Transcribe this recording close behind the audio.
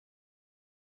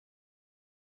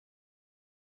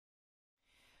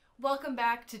Welcome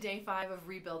back to day 5 of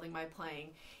rebuilding my playing.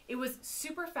 It was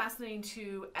super fascinating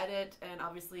to edit and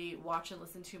obviously watch and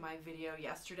listen to my video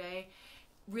yesterday.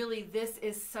 Really, this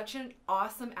is such an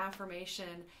awesome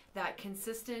affirmation that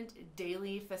consistent,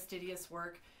 daily, fastidious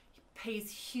work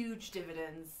pays huge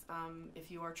dividends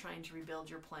if you are trying to rebuild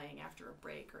your playing after a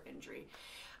break or injury.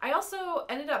 I also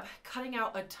ended up cutting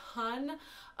out a ton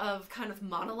of kind of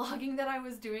monologuing that I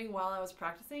was doing while I was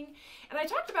practicing. And I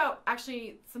talked about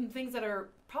actually some things that are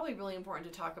probably really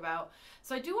important to talk about.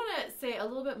 So I do want to say a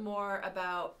little bit more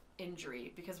about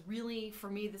injury, because really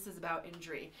for me this is about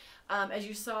injury. As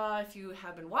you saw, if you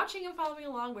have been watching and following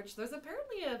along, which there's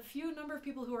apparently a few number of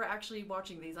people who are actually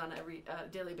watching these on every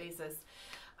daily basis,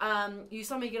 you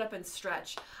saw me get up and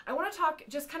stretch. I want to talk,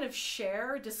 just kind of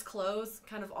share, disclose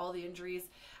kind of all the injuries.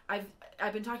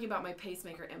 I've been talking about my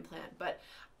pacemaker implant, but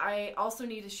I also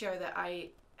need to share that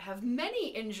I have many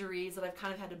injuries that I've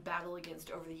kind of had to battle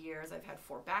against over the years. I've had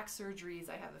 4 back surgeries,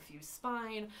 I have a few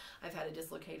spine, I've had a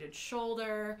dislocated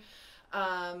shoulder,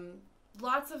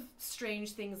 lots of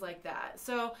strange things like that.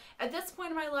 So at this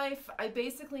point in my life,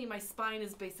 my spine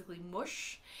is basically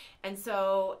mush. And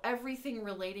so everything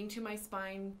relating to my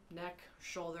spine, neck,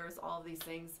 shoulders, all of these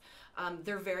things,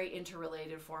 they're very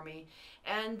interrelated for me.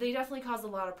 And they definitely cause a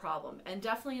lot of problem. And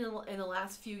definitely in the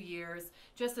last few years,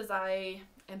 just as I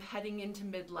am heading into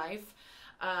midlife,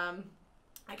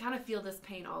 I kind of feel this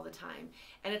pain all the time.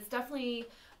 And it's definitely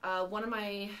one of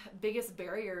my biggest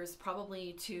barriers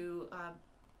probably to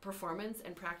performance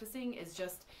and practicing is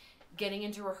just getting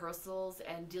into rehearsals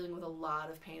and dealing with a lot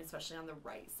of pain, especially on the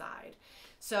right side.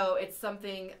 So it's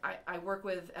something I work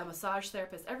with a massage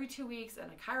therapist every 2 weeks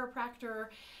and a chiropractor,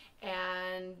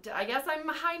 and I guess I'm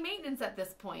high maintenance at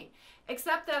this point,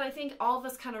 except that I think all of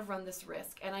us kind of run this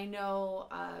risk. And I know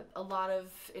a lot of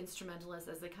instrumentalists,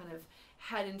 as they kind of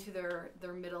head into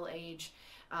their middle age,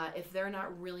 if they're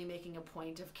not really making a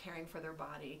point of caring for their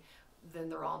body, then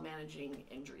they're all managing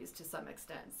injuries to some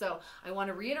extent. So I want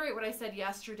to reiterate what I said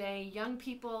yesterday. Young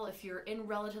people, if you're in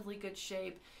relatively good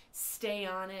shape, stay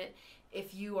on it.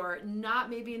 If you are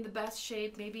not maybe in the best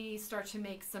shape, maybe start to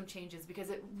make some changes, because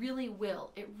it really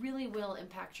will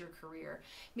impact your career.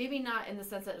 Maybe not in the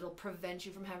sense that it'll prevent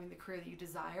you from having the career that you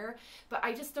desire, but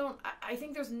I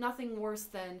think there's nothing worse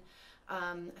than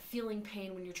feeling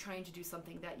pain when you're trying to do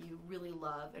something that you really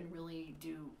love and really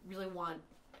want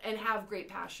and have great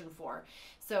passion for.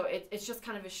 So it's just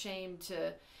kind of a shame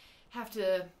to have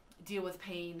to deal with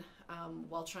pain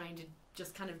while trying to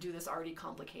just kind of do this already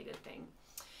complicated thing.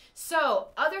 So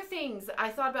other things I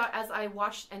thought about as I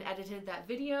watched and edited that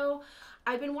video,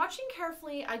 I've been watching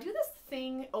carefully. I do this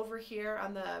thing over here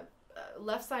on the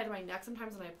left side of my neck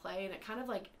sometimes when I play, and it kind of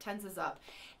like tenses up.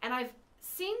 And I've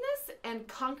seen this and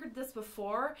conquered this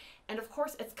before, and of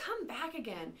course it's come back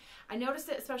again. I noticed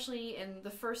it especially in the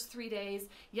first 3 days.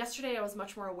 Yesterday I was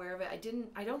much more aware of it.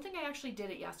 I don't think I actually did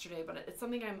it yesterday, but it's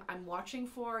something I'm watching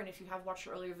for, and if you have watched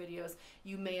earlier videos,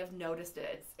 you may have noticed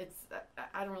it.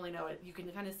 I don't really know it. You can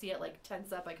kind of see it like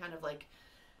tense up. I kind of like,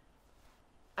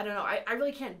 I don't know, I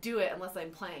really can't do it unless I'm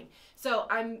playing. So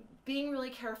I'm being really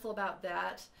careful about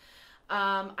that.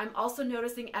 I'm also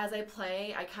noticing as I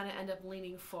play, I kind of end up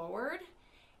leaning forward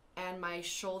and my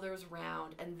shoulders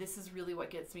round, and this is really what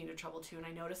gets me into trouble too. And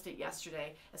I noticed it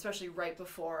yesterday, especially right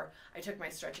before I took my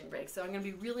stretching break. So I'm going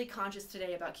to be really conscious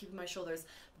today about keeping my shoulders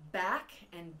back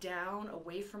and down,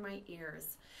 away from my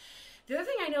ears. The other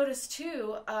thing I noticed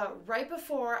too, right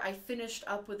before I finished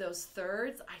up with those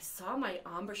thirds, I saw my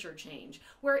embouchure change,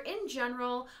 where in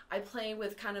general I play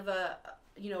with kind of a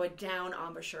down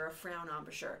embouchure, a frown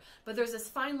embouchure. But there's this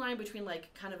fine line between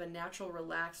like kind of a natural,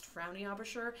 relaxed, frowny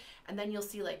embouchure, and then you'll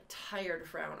see like tired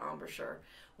frown embouchure,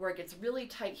 where it gets really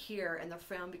tight here and the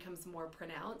frown becomes more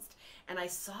pronounced. And I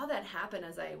saw that happen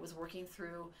as I was working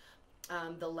through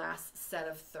the last set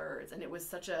of thirds, and it was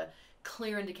such a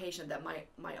clear indication that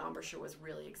my embouchure was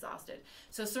really exhausted.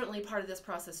 So certainly part of this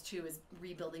process too is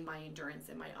rebuilding my endurance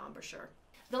in my embouchure.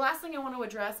 The last thing I want to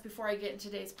address before I get into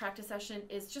today's practice session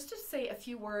is just to say a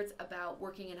few words about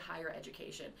working in higher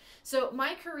education. So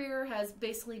my career has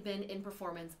basically been in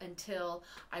performance until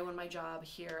I won my job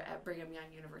here at Brigham Young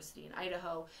University in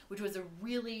Idaho, which was a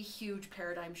really huge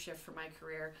paradigm shift for my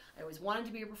career. I always wanted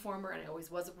to be a performer, and I always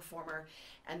was a performer,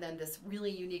 and then this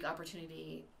really unique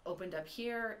opportunity opened up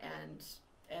here,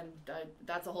 and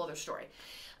that's a whole other story.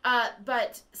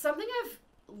 But something I've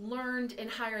learned in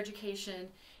higher education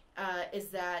is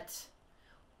that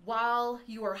while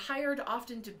you are hired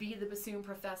often to be the bassoon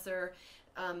professor,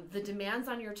 the demands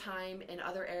on your time in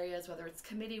other areas, whether it's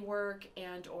committee work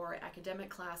and or academic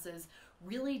classes,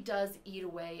 really does eat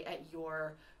away at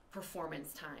your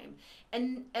performance time.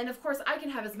 And of course I can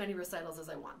have as many recitals as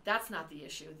I want. That's not the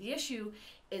issue. The issue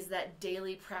is that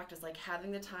daily practice, like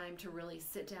having the time to really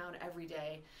sit down every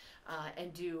day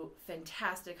and do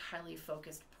fantastic, highly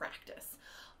focused practice.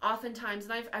 Oftentimes,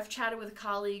 and I've chatted with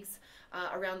colleagues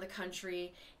around the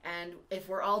country, and if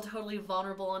we're all totally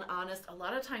vulnerable and honest, a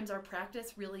lot of times our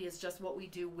practice really is just what we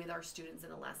do with our students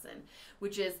in a lesson,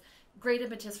 which is great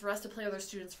impetus for us to play with our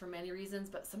students for many reasons,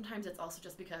 but sometimes it's also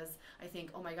just because I think,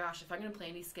 oh my gosh, if I'm going to play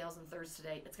any scales and thirds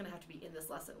today, it's going to have to be in this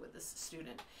lesson with this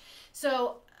student.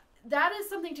 So that is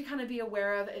something to kind of be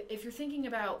aware of if you're thinking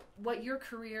about what your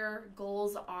career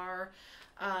goals are.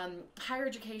 Higher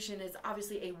education is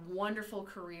obviously a wonderful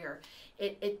career.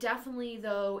 It definitely,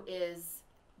 though, is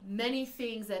many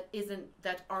things that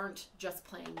aren't just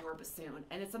playing your bassoon,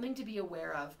 and it's something to be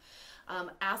aware of.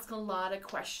 Ask a lot of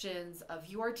questions of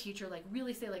your teacher, like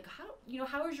really say like,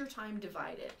 how is your time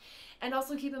divided? And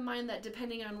also keep in mind that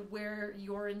depending on where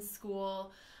you're in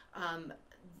school,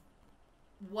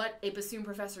 what a bassoon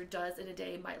professor does in a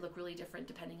day might look really different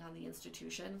depending on the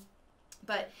institution.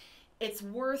 But it's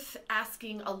worth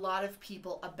asking a lot of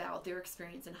people about their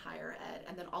experience in higher ed,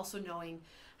 and then also knowing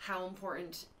how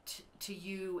important to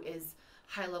you is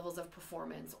high levels of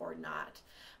performance or not.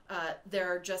 There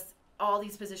are just, all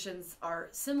these positions are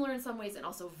similar in some ways and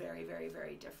also very, very,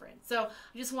 very different. So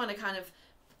I just want to kind of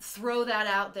throw that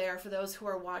out there for those who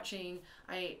are watching.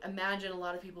 I imagine a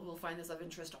lot of people who will find this of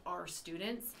interest are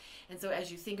students. And so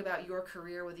as you think about your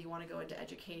career, whether you want to go into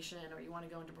education or you want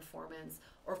to go into performance,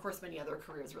 or of course many other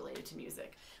careers related to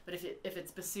music, but if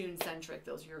it's bassoon centric,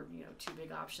 those are your two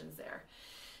big options there.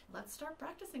 Let's start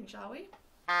practicing, shall we?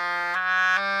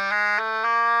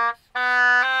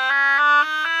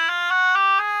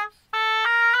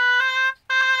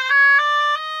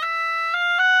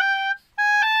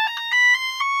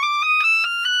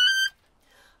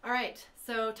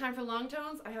 So time for long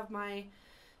tones. I have my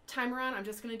timer on. I'm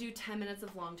just going to do 10 minutes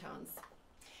of long tones.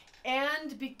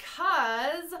 And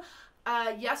because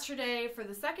yesterday for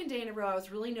the second day in a row, I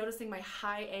was really noticing my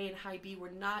high A and high B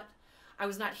I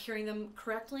was not hearing them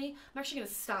correctly. I'm actually going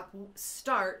to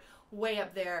start way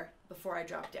up there before I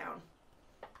drop down.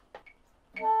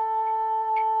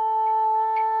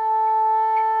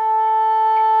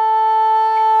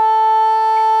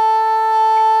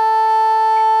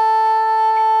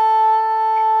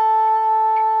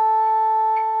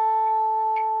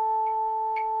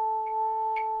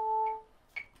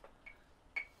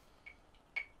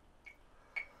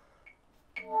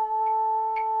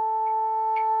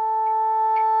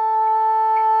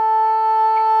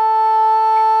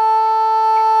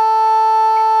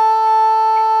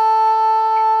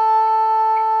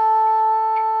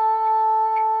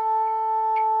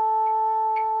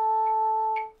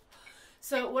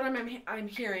 So what I'm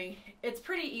hearing, it's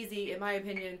pretty easy, in my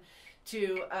opinion,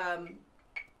 to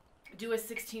do a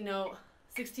 16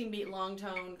 beat long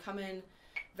tone, come in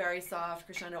very soft,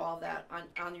 crescendo, all of that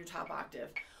on your top octave.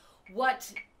 What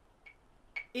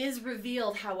is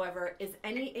revealed, however, is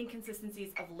any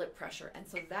inconsistencies of lip pressure, and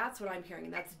so that's what I'm hearing,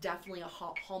 and that's definitely a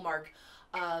hallmark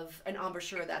of an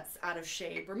embouchure that's out of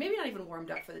shape, or maybe not even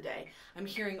warmed up for the day. I'm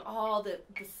hearing all the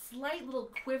slight little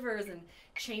quivers and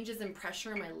changes in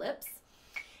pressure in my lips.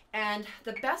 And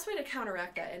the best way to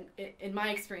counteract that, in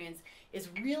my experience, is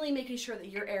really making sure that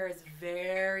your air is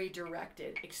very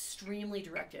directed, extremely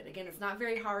directed. Again, it's not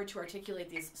very hard to articulate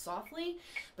these softly,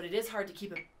 but it is hard to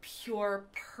keep a pure,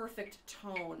 perfect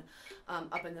tone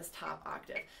up in this top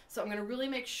octave. So I'm going to really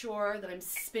make sure that I'm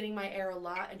spinning my air a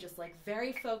lot and just like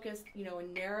very focused, a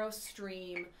narrow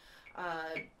stream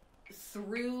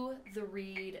through the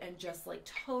reed and just like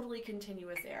totally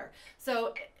continuous air.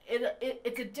 So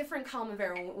it's a different column of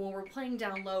air. When we're playing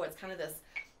down low, it's kind of this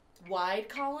wide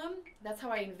column. That's how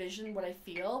I envision what I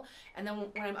feel. And then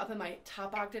when I'm up in my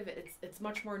top octave, it's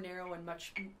much more narrow and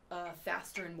much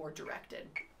faster and more directed.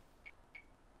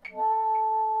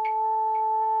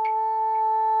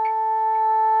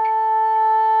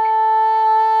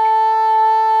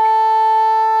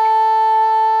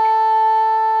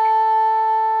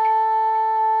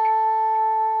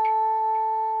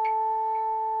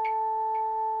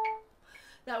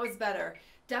 That was better.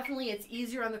 Definitely it's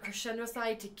easier on the crescendo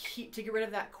side to get rid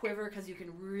of that quiver because you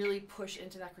can really push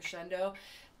into that crescendo.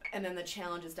 And then the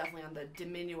challenge is definitely on the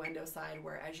diminuendo side,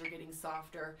 where as you're getting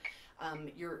softer,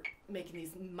 you're making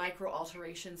these micro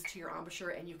alterations to your embouchure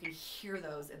and you can hear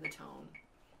those in the tone.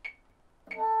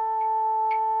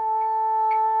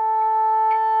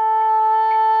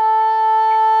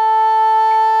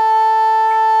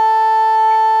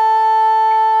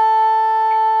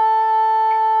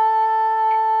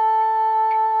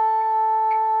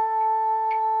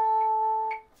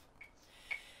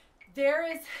 There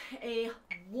is a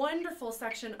wonderful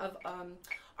section of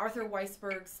Arthur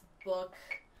Weisberg's book,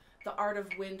 The Art of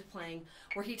Wind Playing,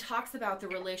 where he talks about the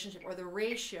relationship or the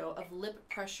ratio of lip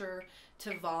pressure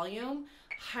to volume.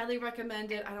 Highly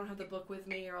recommend it. I don't have the book with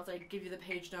me, or else I'd give you the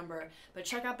page number. But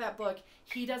check out that book.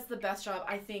 He does the best job,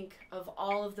 I think, of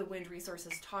all of the wind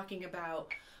resources talking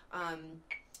about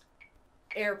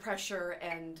air pressure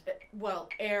and, well,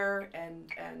 air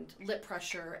and lip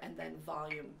pressure and then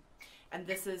volume. And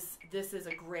this is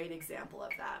a great example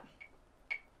of that.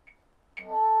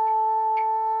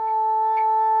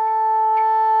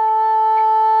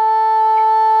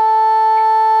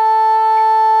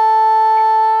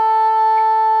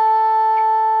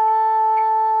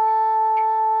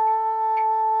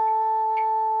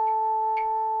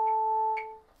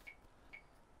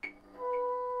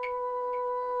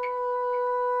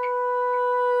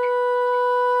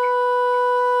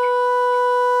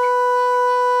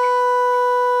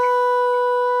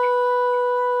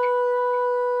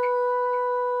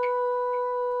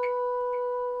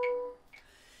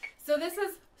 So this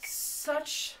is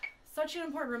such an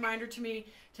important reminder to me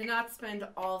to not spend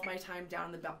all of my time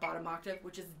down in the bottom octave,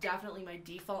 which is definitely my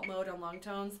default mode on long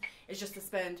tones, is just to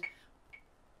spend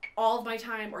all of my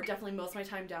time, or definitely most of my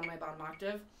time, down my bottom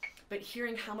octave. But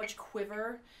hearing how much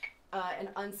quiver and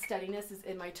unsteadiness is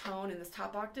in my tone in this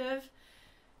top octave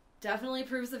definitely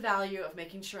proves the value of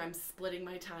making sure I'm splitting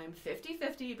my time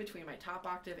 50-50 between my top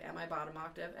octave and my bottom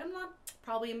octave, and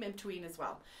probably in between as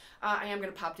well. I am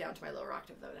going to pop down to my lower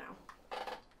octave though now.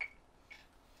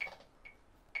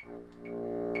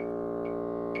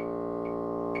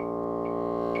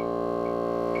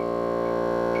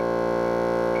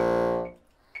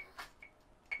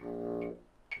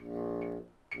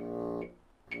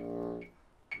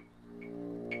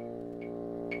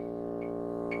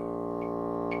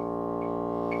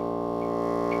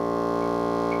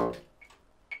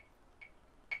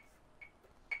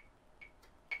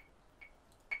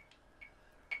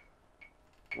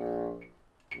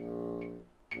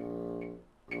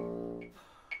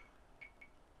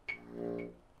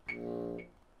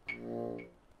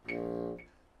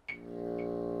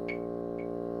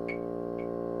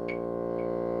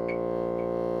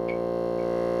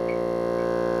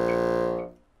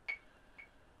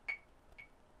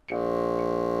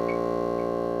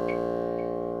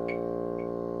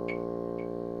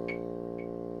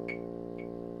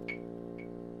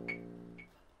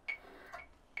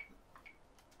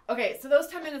 Okay, so those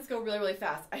 10 minutes go really, really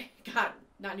fast. I got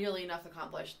not nearly enough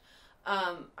accomplished.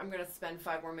 I'm going to spend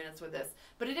 5 more minutes with this.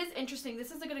 But it is interesting.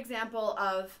 This is a good example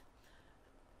of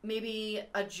maybe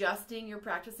adjusting your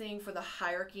practicing for the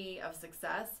hierarchy of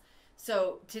success.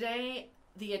 So today,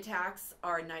 the attacks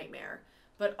are a nightmare.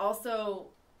 But also,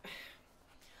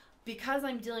 because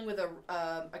I'm dealing with a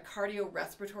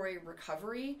cardiorespiratory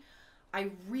recovery, I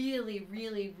really,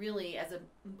 really, really, as a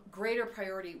greater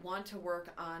priority, want to work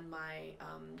on my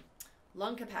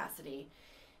lung capacity.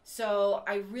 So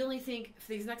I really think for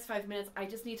these next 5 minutes, I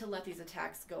just need to let these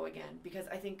attacks go again, because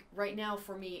I think right now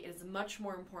for me, it is much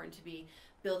more important to be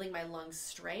building my lung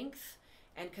strength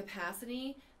and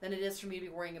capacity than it is for me to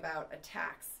be worrying about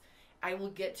attacks. I will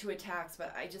get to attacks,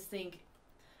 but I just think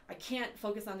I can't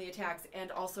focus on the attacks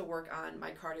and also work on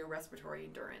my cardiorespiratory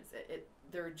endurance.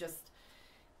 They're just...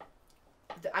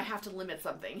 I have to limit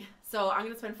something. So I'm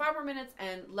going to spend 5 more minutes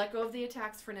and let go of the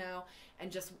attacks for now and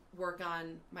just work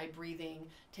on my breathing,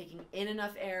 taking in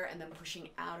enough air and then pushing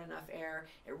out enough air.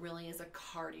 It really is a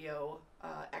cardio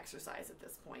exercise at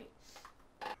this point.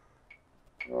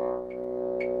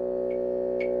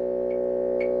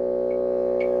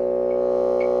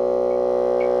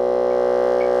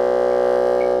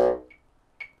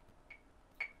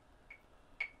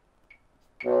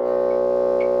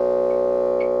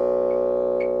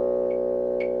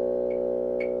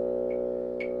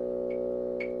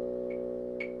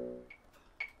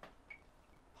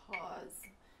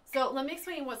 So let me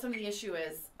explain what some of the issue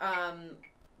is.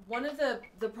 One of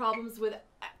the problems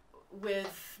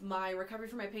with my recovery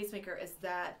from my pacemaker is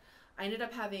that I ended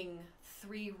up having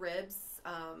 3 ribs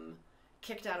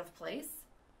kicked out of place.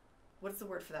 What's the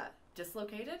word for that?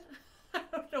 Dislocated? I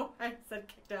don't know why I said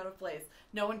kicked out of place.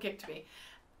 No one kicked me.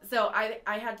 So I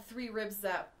had 3 ribs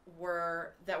that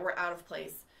were out of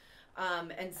place.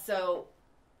 And so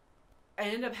I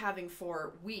ended up having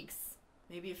for weeks,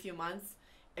 maybe a few months,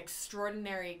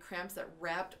 extraordinary cramps that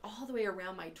wrapped all the way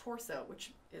around my torso,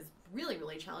 which is really,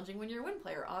 really challenging when you're a wind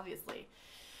player, obviously.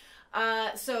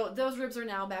 So those ribs are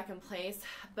now back in place,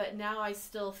 but now I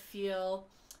still feel,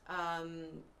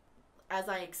 as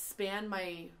I expand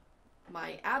my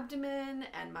abdomen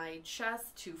and my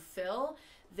chest to fill,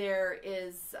 there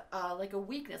is like a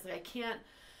weakness. Like I can't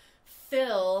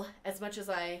fill as much as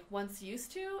I once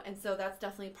used to, and so that's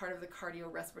definitely part of the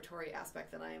cardiorespiratory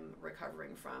aspect that I'm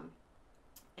recovering from.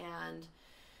 And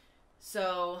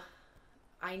so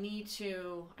I need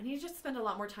to just spend a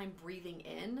lot more time breathing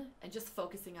in and just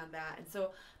focusing on that. And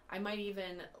so I might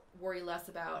even worry less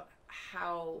about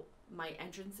how my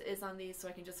entrance is on these, so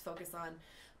I can just focus on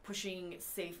pushing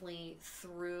safely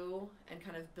through and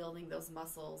kind of building those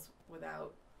muscles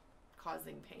without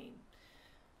causing pain.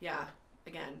 Yeah,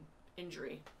 again,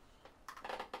 injury.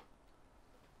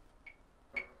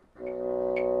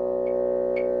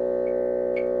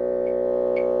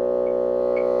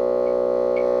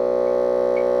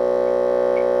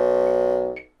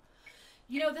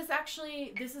 You know,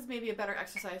 this is maybe a better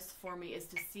exercise for me, is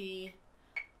to see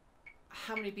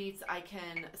how many beats I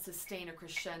can sustain a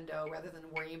crescendo rather than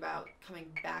worrying about coming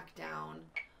back down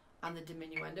on the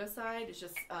diminuendo side. It's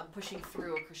just pushing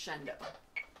through a crescendo.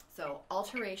 So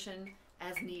alteration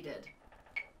as needed.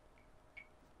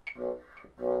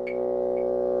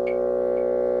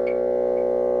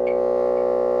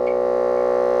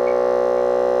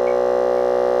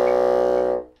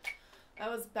 That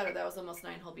was better. That was almost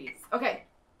 9 whole beats. Okay.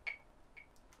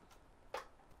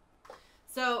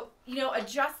 So, you know,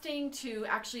 adjusting to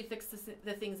actually fix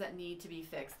the things that need to be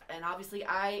fixed. And obviously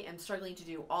I am struggling to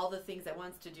do all the things at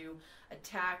once, to do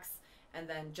attacks and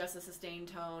then just a sustained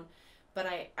tone. But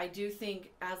I do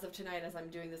think as of tonight, as I'm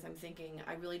doing this, I'm thinking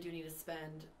I really do need to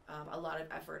spend a lot of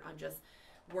effort on just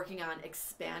working on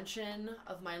expansion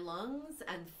of my lungs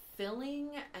and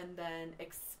filling and then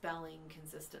expelling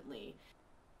consistently.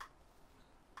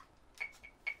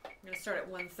 I'm going to start at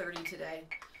 130 today.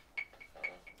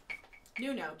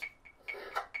 New note.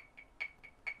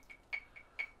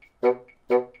 I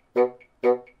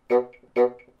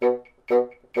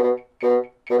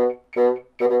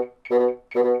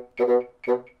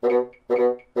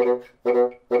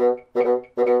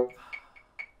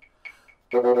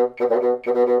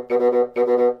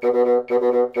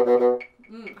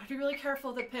have to be really careful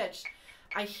of the pitch.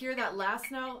 I hear that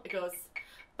last note, it goes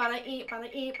ba-da-ee,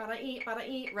 ba-da-ee, ba-da-ee,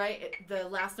 ba-da-ee, right? The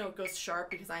last note goes sharp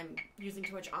because I'm using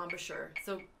too much embouchure.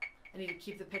 So I need to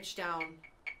keep the pitch down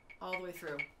all the way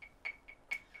through.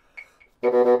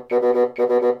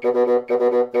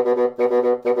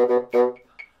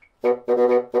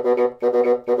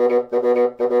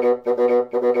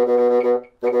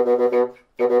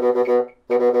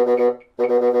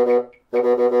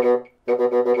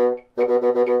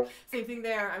 Same thing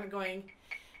there. I'm going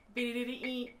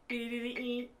be-de-de-de-ee,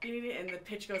 be-de-de-de-ee, be-de-de-de, and the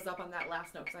pitch goes up on that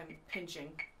last note because I'm pinching.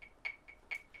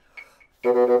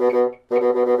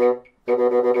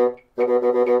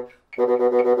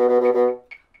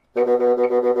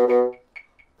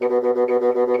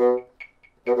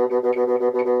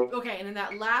 Okay, and in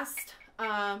that last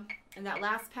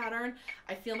pattern,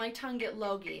 I feel my tongue get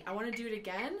logy. I want to do it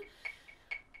again,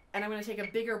 and I'm going to take a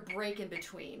bigger break in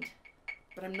between,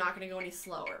 but I'm not going to go any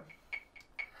slower.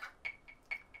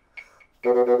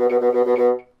 Okay,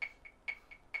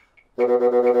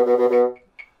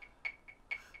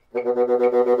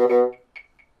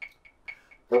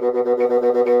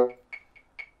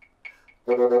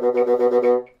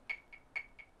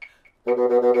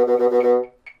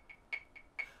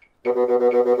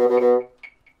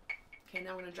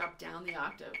 now I'm going to drop down the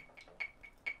octave.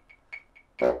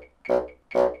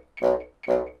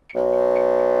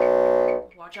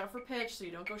 Watch out for pitch so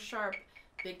you don't go sharp.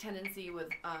 Big tendency with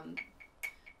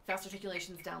fast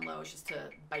articulations down low is just to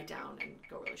bite down and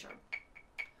go really sharp.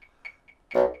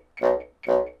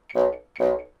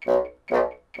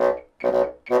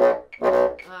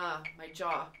 Ah, my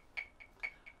jaw.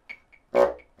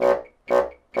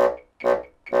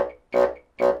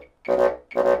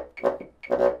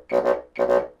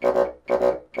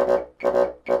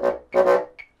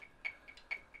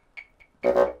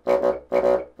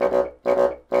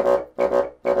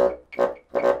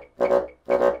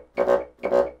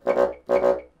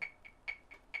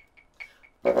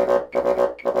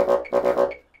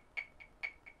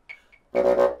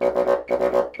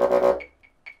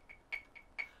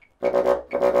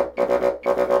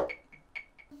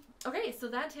 Okay, so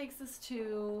that takes us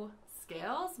to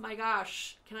scales. My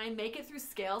gosh, can I make it through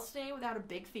scales today without a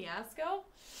big fiasco?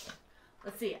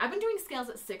 Let's see. I've been doing scales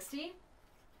at 60,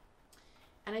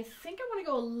 and I think I want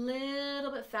to go a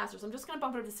little bit faster, so I'm just going to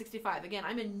bump it up to 65. Again,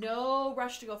 I'm in no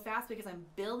rush to go fast because I'm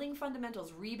building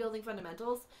fundamentals, rebuilding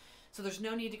fundamentals, so there's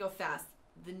no need to go fast.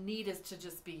 The need is to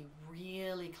just be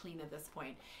really clean at this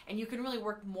point. And you can really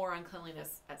work more on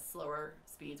cleanliness at slower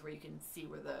speeds where you can see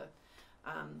where the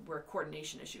where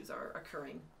coordination issues are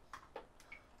occurring.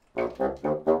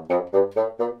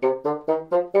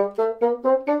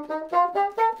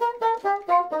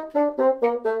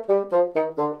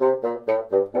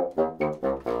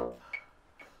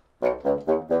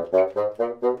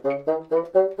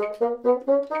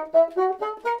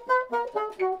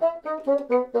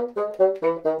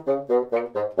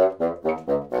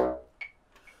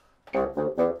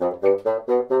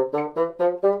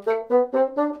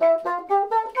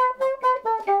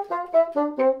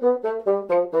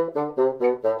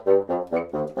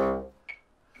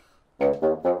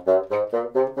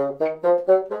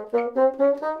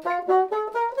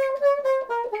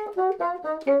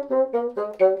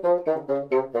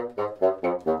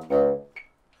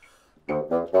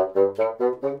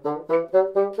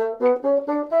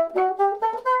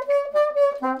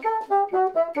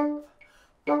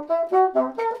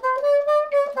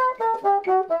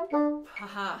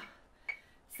 Haha.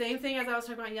 Same thing as I was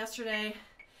talking about yesterday.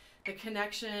 The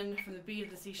connection from the B to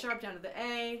the C sharp down to the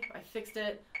A. I fixed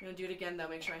it. I'm going to do it again though,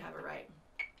 make sure I have it right.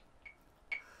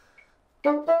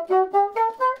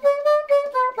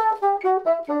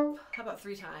 How about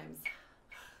 3 times?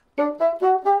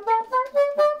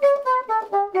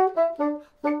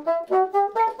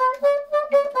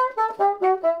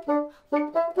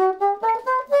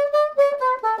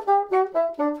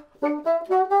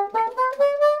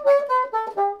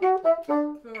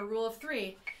 Remember, rule of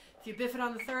 3. If you biff it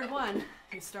on the 3rd one,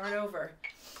 you start over.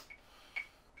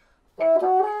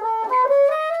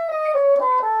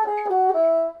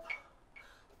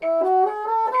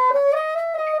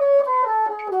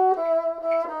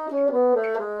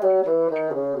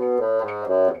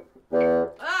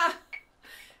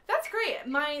 That's great.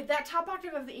 That top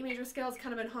octave of the E major scale has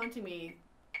kind of been haunting me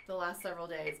the last several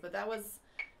days, but that was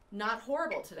not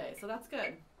horrible today, so that's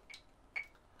good.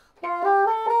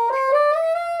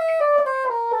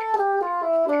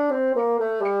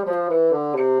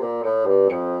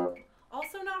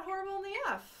 Also not horrible in the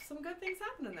F. Some good things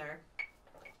happening there.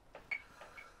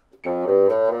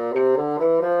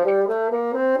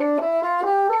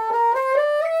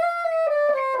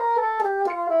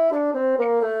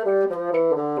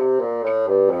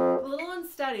 A little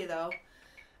unsteady though.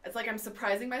 It's like I'm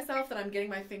surprising myself that I'm getting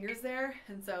my fingers there,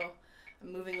 and so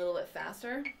I'm moving a little bit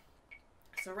faster.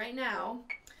 So right now,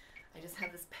 I just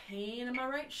have this pain in my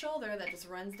right shoulder that just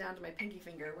runs down to my pinky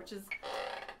finger, which is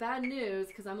bad news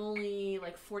because I'm only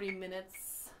like 40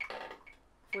 minutes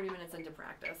into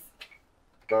practice.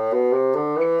 All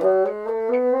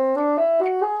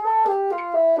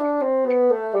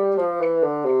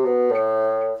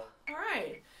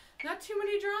right, not too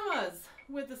many dramas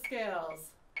with the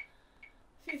scales.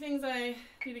 A few things I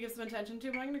need to give some attention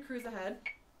to, but I'm going to cruise ahead.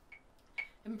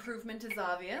 Improvement is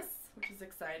obvious, which is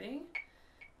exciting.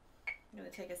 I'm going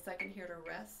to take a second here to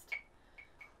rest.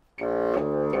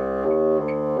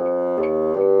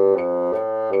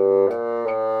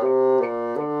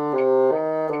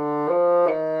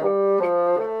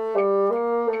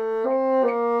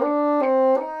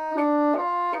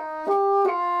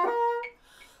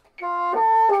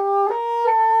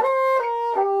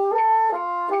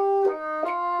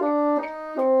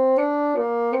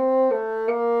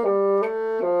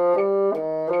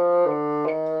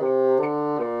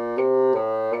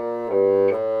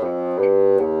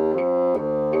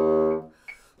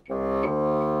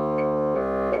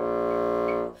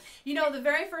 You know, the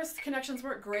very first connections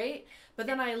weren't great, but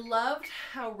then I loved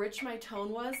how rich my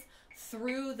tone was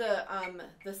through the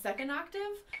second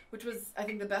octave, which was, I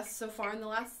think, the best so far in the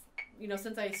last,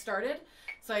 since I started.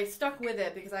 So I stuck with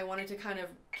it because I wanted to kind of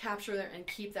capture and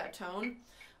keep that tone.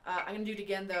 I'm going to do it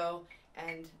again, though,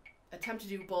 and attempt to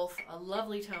do both a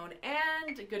lovely tone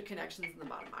and good connections in the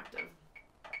bottom octave.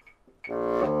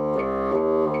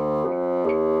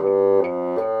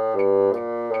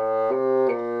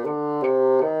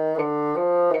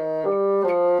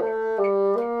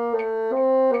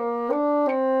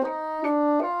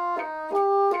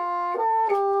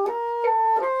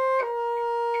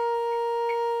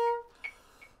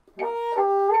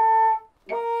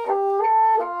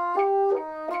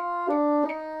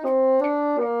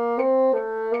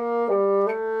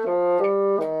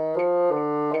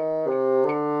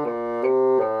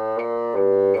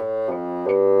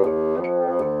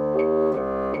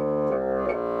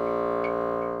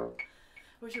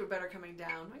 Wish you were better coming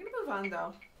down. I'm gonna move on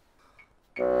though.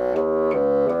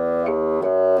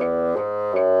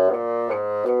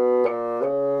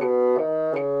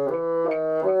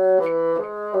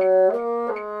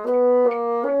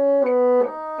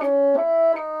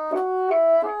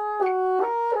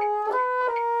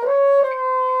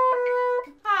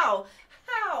 How?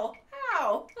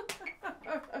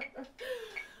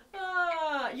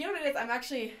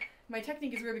 actually, my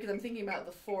technique is weird because I'm thinking about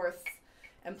the fourths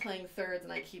and playing thirds,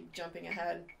 and I keep jumping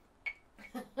ahead.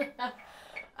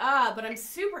 But I'm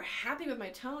super happy with my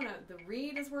tone. The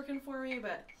reed is working for me,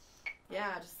 but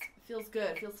yeah, just feels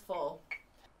good, feels full.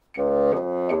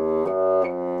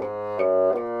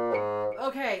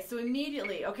 Okay, so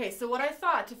immediately, so what I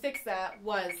thought to fix that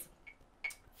was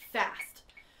fast.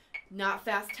 Not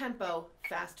fast tempo,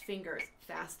 fast fingers,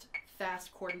 fast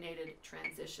coordinated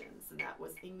transitions, and that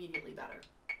was immediately better.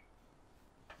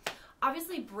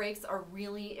 Obviously, breaks are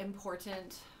really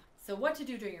important. So what to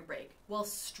do during your break? Well,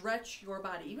 stretch your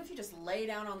body. Even if you just lay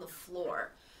down on the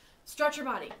floor, stretch your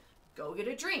body. Go get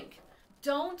a drink.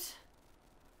 Don't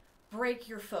break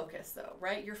your focus though,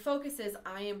 right? Your focus is,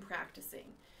 I am practicing.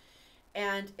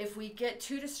 And if we get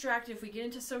too distracted, if we get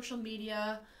into social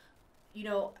media, you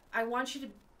know, I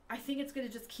think it's going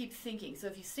to just keep thinking. So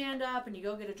if you stand up and you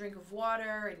go get a drink of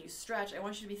water and you stretch, I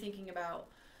want you to be thinking about,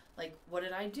 like, what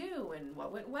did I do and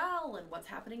what went well and what's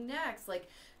happening next? Like,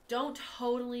 don't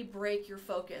totally break your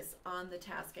focus on the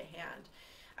task at hand.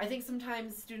 I think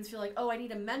sometimes students feel like, oh, I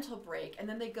need a mental break, and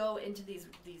then they go into these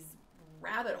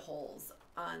rabbit holes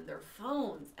on their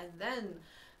phones, and then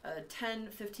a 10,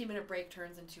 15-minute break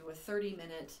turns into a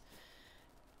 30-minute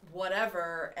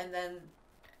whatever, and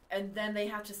then they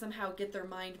have to somehow get their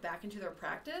mind back into their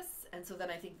practice. And so then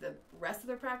I think the rest of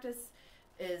their practice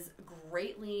is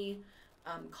greatly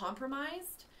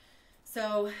compromised.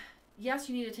 So yes,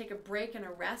 you need to take a break and a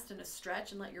rest and a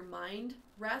stretch and let your mind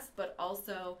rest, but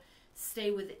also stay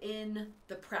within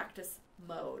the practice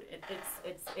mode.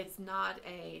 It's not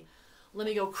a, let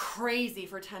me go crazy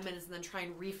for 10 minutes and then try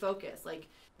and refocus. Like,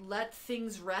 let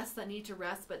things rest that need to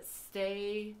rest, but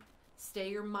stay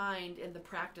your mind in the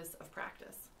practice of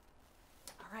practice.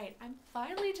 All right, I'm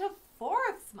finally to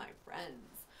fourths, my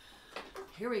friends.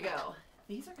 Here we go.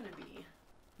 These are going to be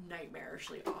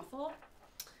nightmarishly awful.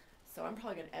 So I'm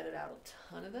probably going to edit out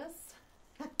a ton of this,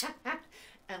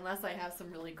 unless I have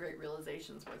some really great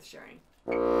realizations worth sharing.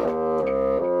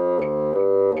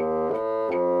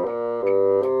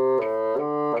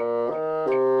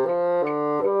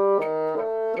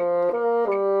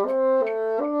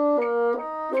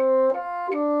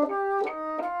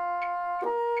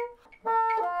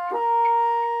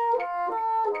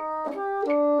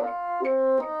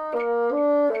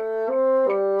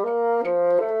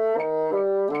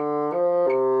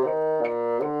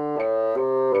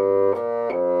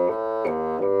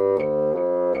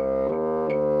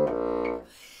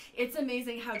 It's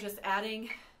amazing how just adding,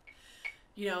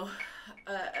 you know,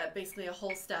 basically a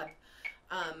whole step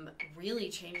really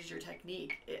changes your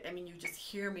technique. I mean, you just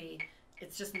hear me.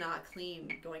 It's just not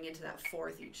clean going into that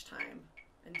fourth each time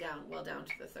and down, well down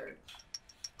to the third.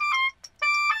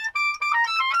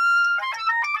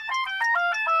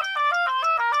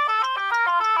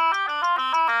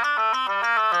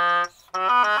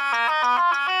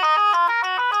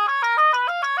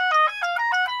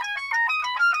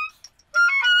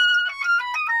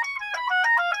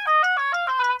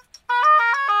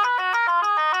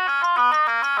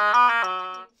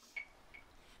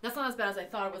 That's not as bad as I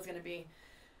thought it was going to be.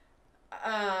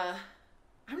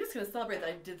 I'm just going to celebrate that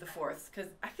I did the fourths,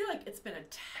 because I feel like it's been a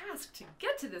task to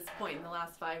get to this point in the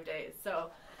last 5 days. So,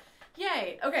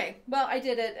 yay. Okay, well, I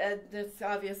did it. It's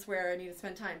obvious where I need to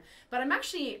spend time. But I'm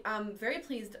actually very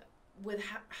pleased with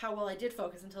how well I did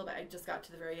focus until I just got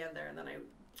to the very end there, and then I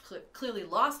clearly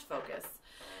lost focus.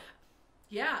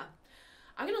 Yeah,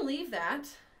 I'm going to leave that,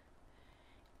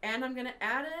 and I'm going to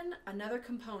add in another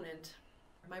component.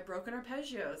 My broken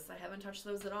arpeggios. I haven't touched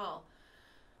those at all.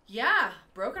 Yeah,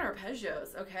 broken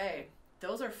arpeggios. Okay,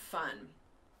 those are fun.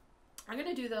 I'm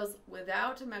going to do those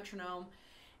without a metronome,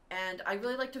 and I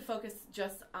really like to focus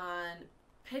just on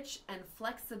pitch and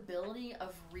flexibility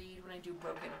of reed when I do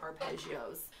broken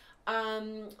arpeggios.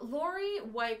 Lori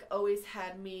Wyke always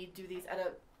had me do these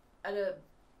at a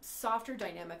softer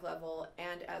dynamic level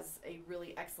and as a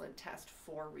really excellent test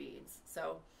for reeds.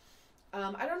 So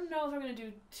I don't know if I'm going to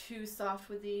do too soft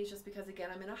with these, just because, again,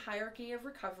 I'm in a hierarchy of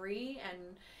recovery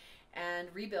and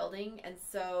rebuilding, and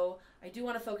so I do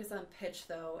want to focus on pitch,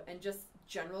 though, and just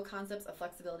general concepts of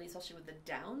flexibility, especially with the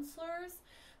down slurs.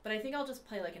 But I think I'll just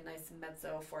play like a nice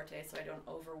mezzo forte so I don't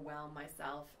overwhelm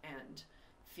myself and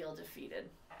feel defeated.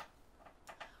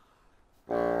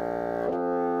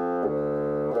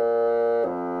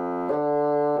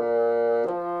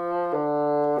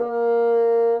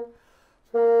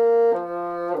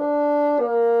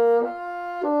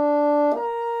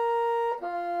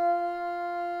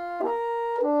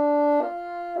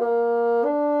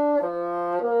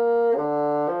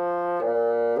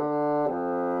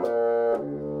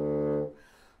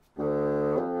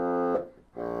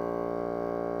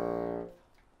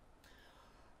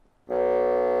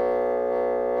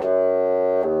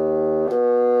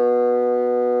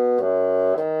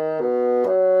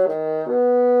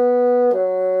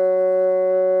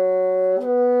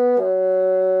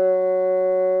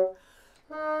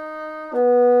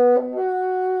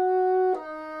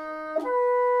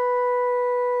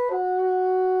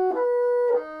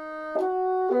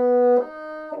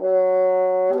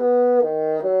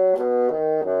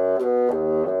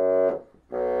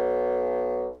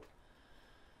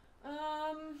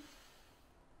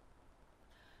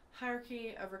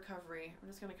 hierarchy of recovery. I'm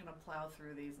just going to kind of plow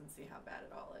through these and see how bad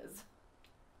it all is.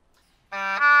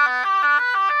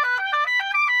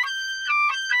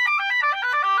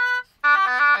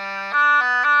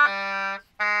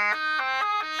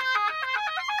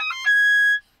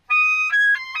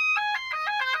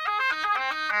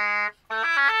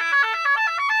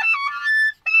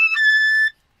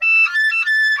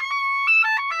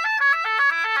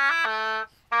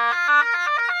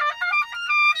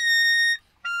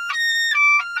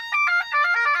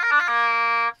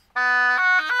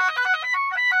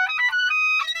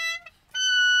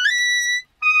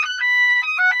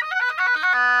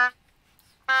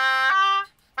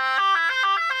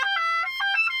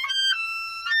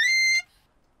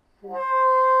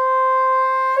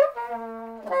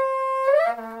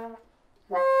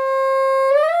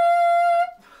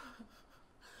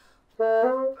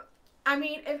 I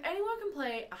mean, if anyone can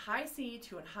play a high C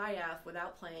to a high F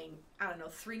without playing, I don't know,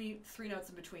 three notes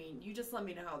in between, you just let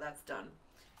me know how that's done.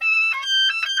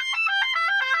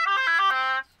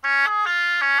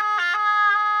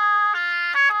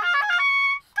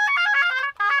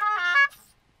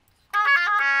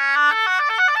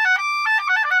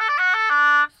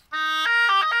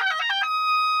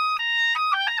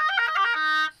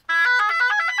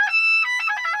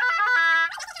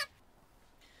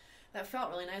 That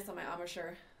felt really nice on my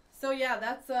embouchure. So yeah,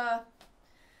 it's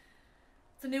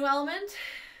a new element.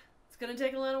 It's gonna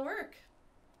take a lot of work.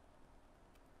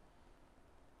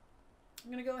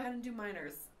 I'm gonna go ahead and do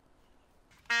minors.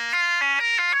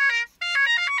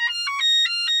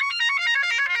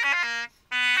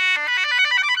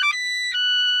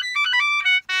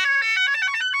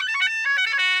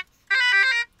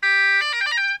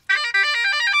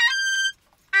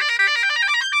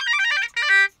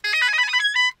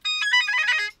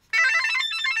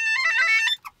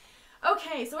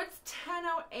 Okay, so it's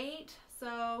 10:08,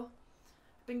 so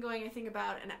I've been going, I think,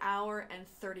 about an hour and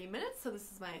 30 minutes, so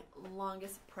this is my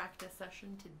longest practice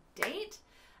session to date.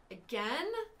 Again,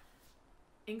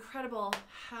 incredible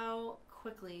how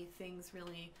quickly things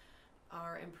really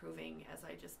are improving as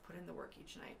I just put in the work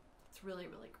each night. It's really,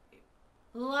 really great.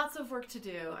 Lots of work to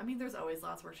do. I mean, there's always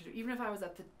lots of work to do. Even if I was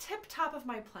at the tip top of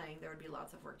my playing, there would be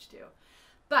lots of work to do.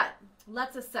 But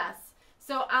let's assess.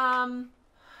 So,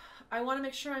 I want to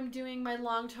make sure I'm doing my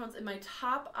long tones in my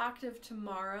top octave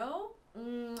tomorrow.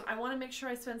 I want to make sure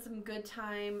I spend some good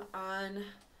time on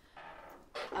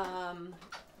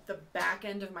the back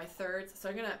end of my thirds. So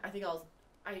I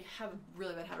have a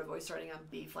really bad habit of always starting on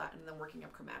B flat and then working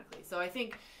up chromatically. So I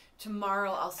think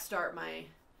tomorrow I'll start my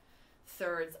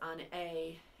thirds on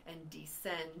A and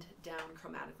descend down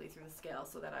chromatically through the scale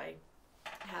so that I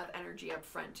have energy up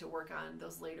front to work on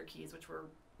those later keys, which were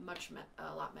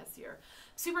a lot messier.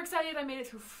 Super excited I made it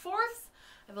through fourths.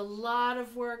 I have a lot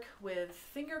of work with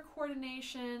finger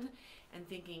coordination and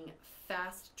thinking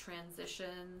fast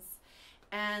transitions.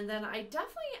 And then I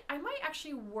might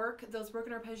actually work those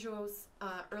broken arpeggios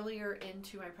earlier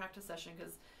into my practice session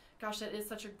because, gosh, that is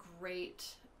such a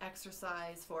great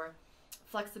exercise for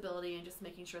flexibility and just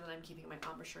making sure that I'm keeping my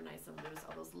embouchure nice and loose.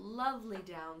 All those lovely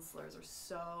down slurs are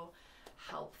so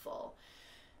helpful.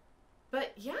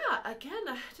 But yeah,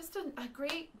 again, just a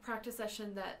great practice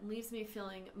session that leaves me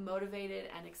feeling motivated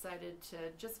and excited to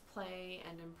just play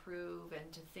and improve and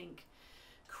to think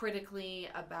critically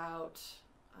about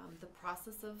the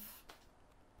process of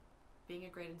being a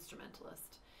great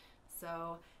instrumentalist.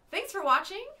 So thanks for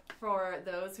watching, for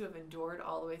those who have endured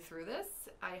all the way through this.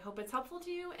 I hope it's helpful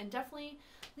to you, and definitely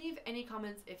leave any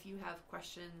comments if you have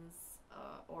questions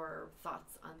or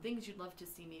thoughts on things you'd love to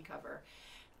see me cover.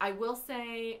 I will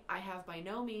say I have by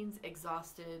no means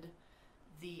exhausted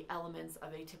the elements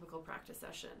of a typical practice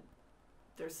session.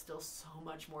 There's still so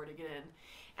much more to get in.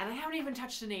 And I haven't even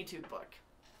touched an etude book.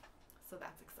 So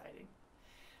that's exciting.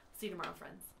 See you tomorrow,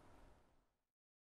 friends.